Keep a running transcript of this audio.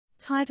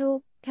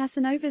Title: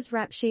 Casanova's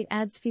rap sheet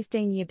adds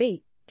 15-year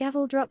beat.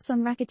 Gavel drops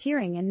on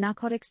racketeering and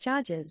narcotics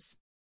charges.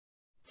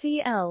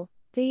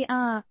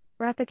 TLDR,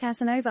 rapper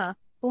Casanova,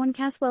 born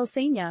Caswell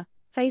Senior,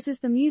 faces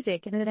the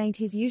music and it ain't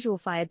his usual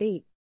fire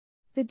beat.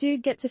 The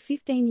dude gets a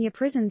 15-year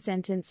prison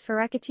sentence for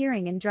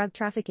racketeering and drug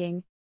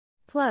trafficking.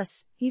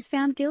 Plus, he's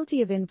found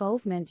guilty of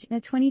involvement in a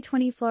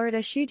 2020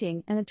 Florida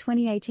shooting and a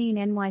 2018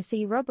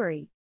 NYC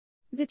robbery.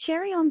 The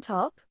cherry on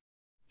top?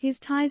 His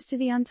ties to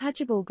the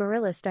untouchable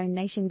guerrilla Stone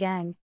Nation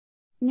gang.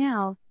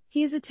 Now,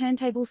 here's a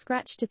turntable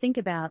scratch to think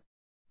about.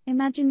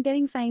 Imagine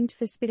getting famed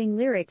for spitting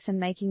lyrics and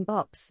making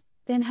bops,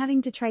 then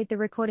having to trade the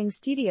recording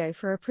studio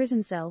for a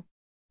prison cell.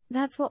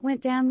 That's what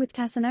went down with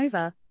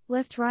Casanova,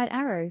 left-right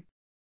arrow.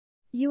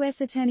 U.S.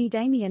 Attorney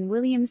Damian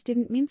Williams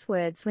didn't mince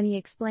words when he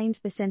explained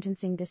the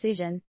sentencing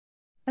decision.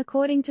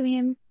 According to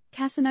him,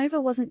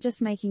 Casanova wasn't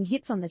just making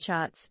hits on the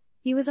charts,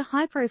 he was a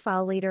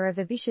high-profile leader of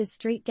a vicious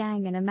street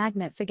gang and a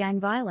magnet for gang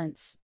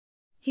violence.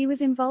 He was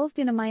involved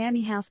in a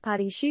Miami house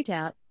party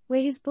shootout, where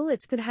his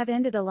bullets could have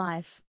ended a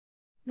life.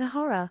 The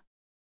horror.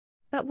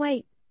 But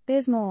wait,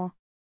 there's more.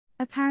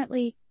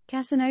 Apparently,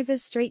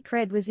 Casanova's street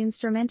cred was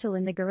instrumental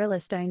in the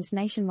Guerrilla Stone's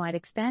nationwide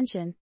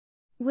expansion.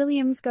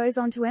 Williams goes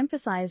on to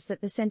emphasize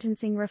that the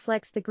sentencing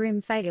reflects the grim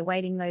fate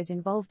awaiting those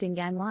involved in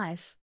gang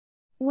life.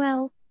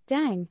 Well,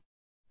 dang.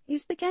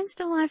 Is the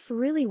gangster life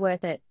really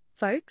worth it,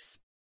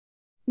 folks?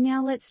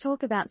 Now let's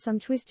talk about some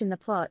twist in the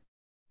plot.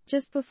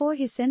 Just before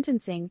his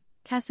sentencing,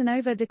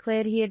 Casanova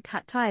declared he had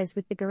cut ties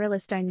with the Guerrilla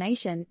Stone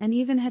Nation and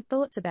even had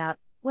thoughts about,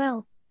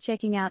 well,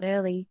 checking out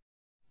early.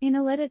 In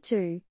a letter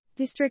to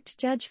District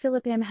Judge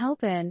Philip M.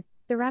 Halpern,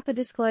 the rapper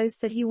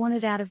disclosed that he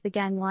wanted out of the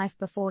gang life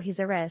before his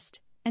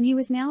arrest, and he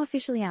was now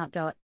officially out.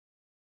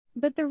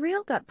 But the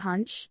real gut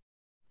punch?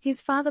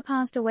 His father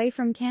passed away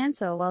from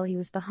cancer while he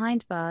was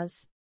behind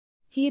bars.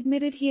 He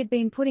admitted he had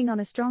been putting on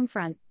a strong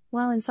front,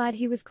 while inside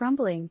he was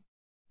crumbling.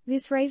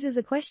 This raises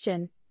a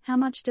question: how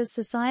much does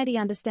society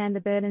understand the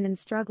burden and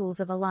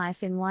struggles of a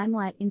life in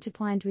limelight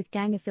intertwined with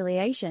gang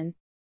affiliation?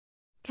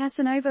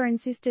 Casanova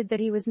insisted that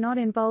he was not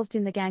involved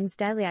in the gang's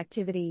daily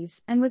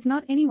activities and was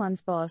not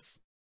anyone's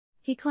boss.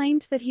 He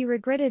claimed that he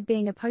regretted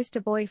being a poster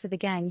boy for the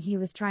gang he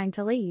was trying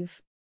to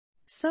leave.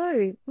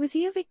 So, was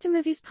he a victim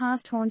of his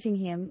past haunting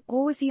him,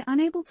 or was he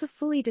unable to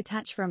fully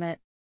detach from it?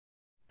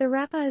 The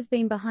rapper has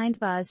been behind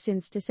bars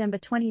since December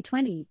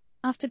 2020,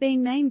 after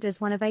being named as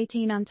one of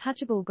 18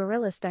 untouchable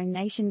Guerrilla Stone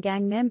Nation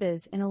gang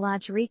members in a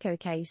large RICO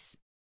case.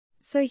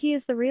 So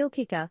here's the real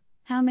kicker: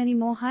 how many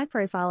more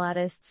high-profile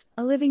artists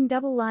are living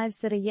double lives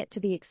that are yet to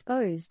be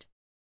exposed?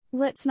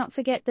 Let's not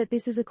forget that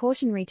this is a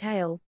cautionary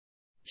tale.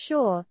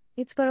 Sure,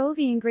 it's got all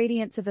the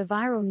ingredients of a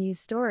viral news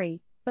story,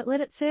 but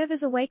let it serve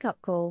as a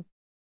wake-up call.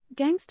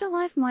 Gangster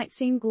life might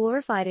seem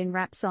glorified in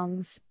rap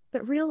songs,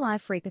 but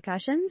real-life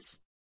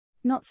repercussions?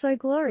 Not so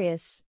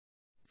glorious.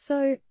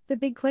 So, the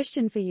big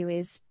question for you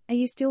is, are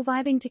you still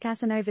vibing to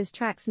Casanova's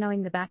tracks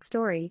knowing the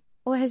backstory,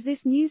 or has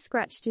this news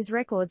scratched his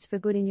records for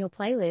good in your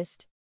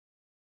playlist?